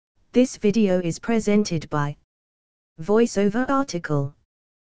This video is presented by VoiceOver article.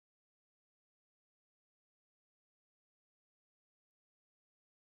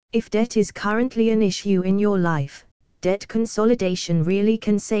 If debt is currently an issue in your life, debt consolidation really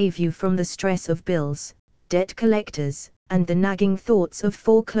can save you from the stress of bills, debt collectors, and the nagging thoughts of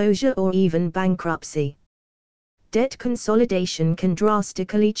foreclosure or even bankruptcy. Debt consolidation can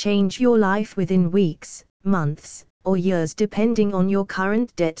drastically change your life within weeks, months, or years depending on your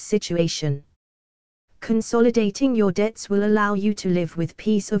current debt situation. Consolidating your debts will allow you to live with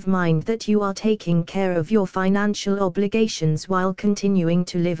peace of mind that you are taking care of your financial obligations while continuing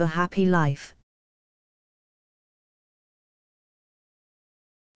to live a happy life.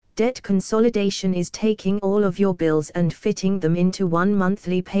 Debt consolidation is taking all of your bills and fitting them into one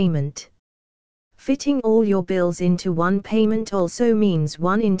monthly payment. Fitting all your bills into one payment also means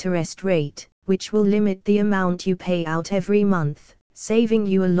one interest rate, which will limit the amount you pay out every month, saving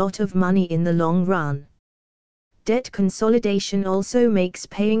you a lot of money in the long run. Debt consolidation also makes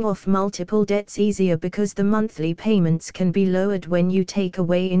paying off multiple debts easier because the monthly payments can be lowered when you take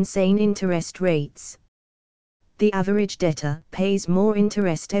away insane interest rates. The average debtor pays more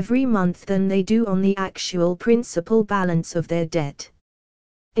interest every month than they do on the actual principal balance of their debt.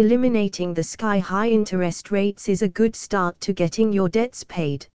 Eliminating the sky-high interest rates is a good start to getting your debts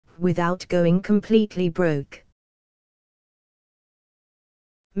paid, without going completely broke.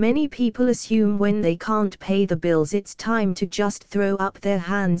 Many people assume when they can't pay the bills it's time to just throw up their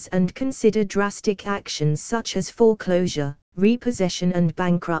hands and consider drastic actions such as foreclosure, repossession and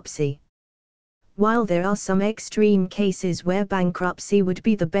bankruptcy. While there are some extreme cases where bankruptcy would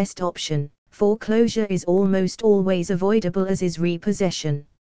be the best option, foreclosure is almost always avoidable, as is repossession.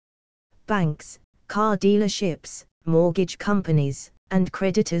 Banks, car dealerships, mortgage companies, and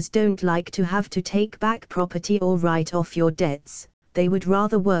creditors don't like to have to take back property or write off your debts. They would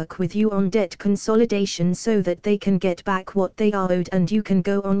rather work with you on debt consolidation so that they can get back what they are owed and you can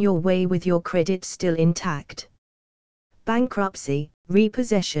go on your way with your credit still intact. Bankruptcy,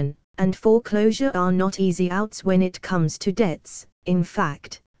 repossession, and foreclosure are not easy outs when it comes to debts. In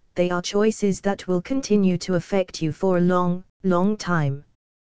fact, they are choices that will continue to affect you for a long, long time.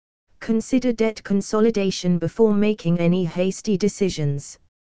 Consider debt consolidation before making any hasty decisions.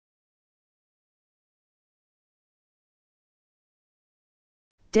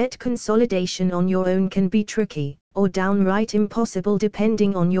 Debt consolidation on your own can be tricky, or downright impossible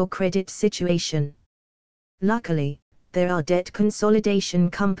depending on your credit situation. Luckily, there are debt consolidation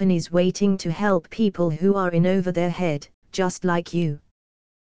companies waiting to help people who are in over their head, just like you.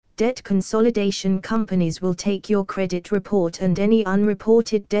 Debt consolidation companies will take your credit report and any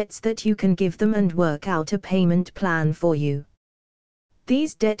unreported debts that you can give them and work out a payment plan for you.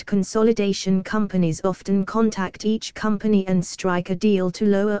 These debt consolidation companies often contact each company and strike a deal to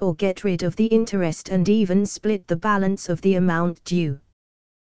lower or get rid of the interest and even split the balance of the amount due.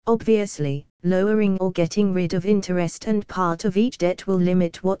 Obviously, lowering or getting rid of interest and part of each debt will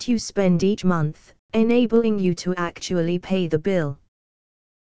limit what you spend each month, enabling you to actually pay the bill.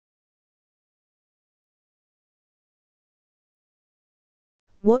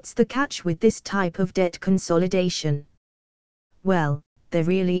 What's the catch with this type of debt consolidation? Well, there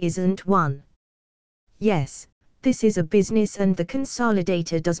really isn't one. Yes, this is a business and the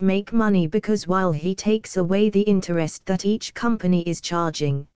consolidator does make money because while he takes away the interest that each company is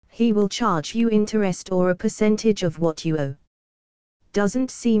charging, he will charge you interest or a percentage of what you owe.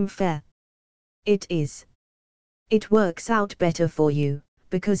 Doesn't seem fair? It is. It works out better for you,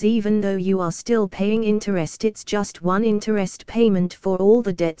 because even though you are still paying interest, it's just one interest payment for all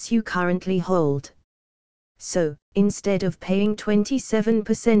the debts you currently hold. So, instead of paying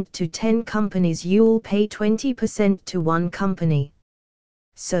 27% to 10 companies, you'll pay 20% to one company.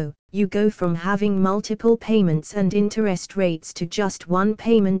 So, you go from having multiple payments and interest rates to just one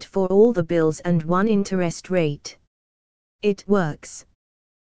payment for all the bills and one interest rate. It works.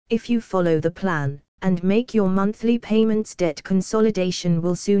 If you follow the plan and make your monthly payments, debt consolidation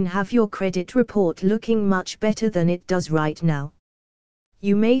will soon have your credit report looking much better than it does right now.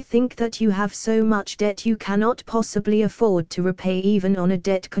 You may think that you have so much debt you cannot possibly afford to repay even on a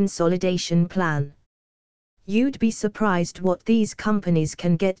debt consolidation plan. You'd be surprised what these companies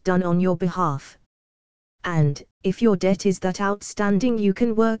can get done on your behalf. And, if your debt is that outstanding, you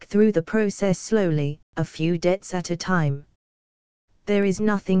can work through the process slowly, a few debts at a time. There is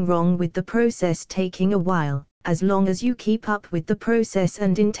nothing wrong with the process taking a while, as long as you keep up with the process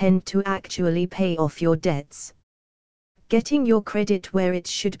and intend to actually pay off your debts. Getting your credit where it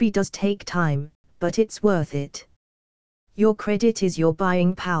should be does take time, but it's worth it. Your credit is your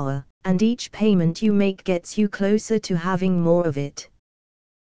buying power, and each payment you make gets you closer to having more of it.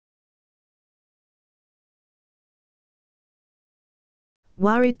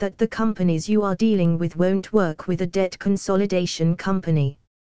 Worried that the companies you are dealing with won't work with a debt consolidation company?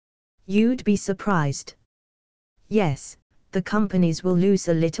 You'd be surprised. Yes, the companies will lose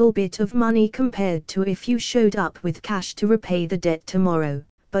a little bit of money compared to if you showed up with cash to repay the debt tomorrow,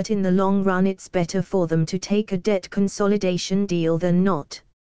 but in the long run it's better for them to take a debt consolidation deal than not.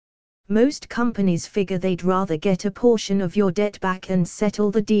 Most companies figure they'd rather get a portion of your debt back and settle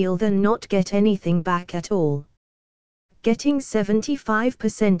the deal than not get anything back at all. Getting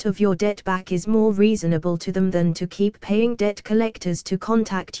 75% of your debt back is more reasonable to them than to keep paying debt collectors to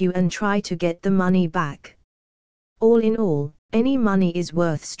contact you and try to get the money back. All in all, any money is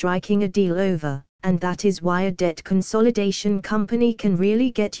worth striking a deal over, and that is why a debt consolidation company can really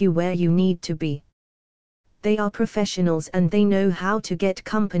get you where you need to be. They are professionals and they know how to get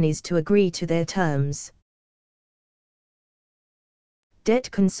companies to agree to their terms. Debt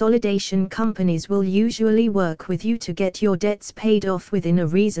consolidation companies will usually work with you to get your debts paid off within a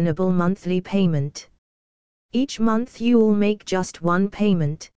reasonable monthly payment. Each month you will make just one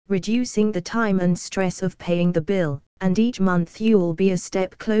payment, reducing the time and stress of paying the bill, and each month you will be a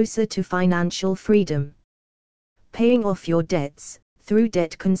step closer to financial freedom. Paying off your debts, through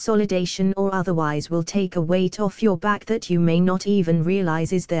debt consolidation or otherwise, will take a weight off your back that you may not even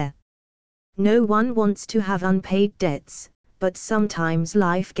realize is there. No one wants to have unpaid debts, but sometimes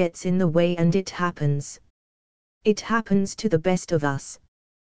life gets in the way and it happens. It happens to the best of us.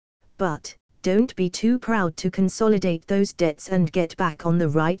 But don't be too proud to consolidate those debts and get back on the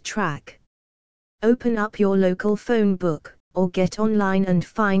right track. Open up your local phone book, or get online and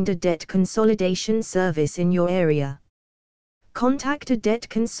find a debt consolidation service in your area. Contact a debt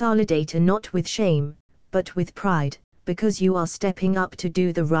consolidator not with shame, but with pride, because you are stepping up to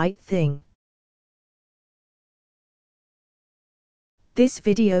do the right thing. This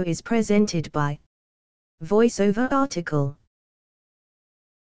video is presented by VoiceOver article.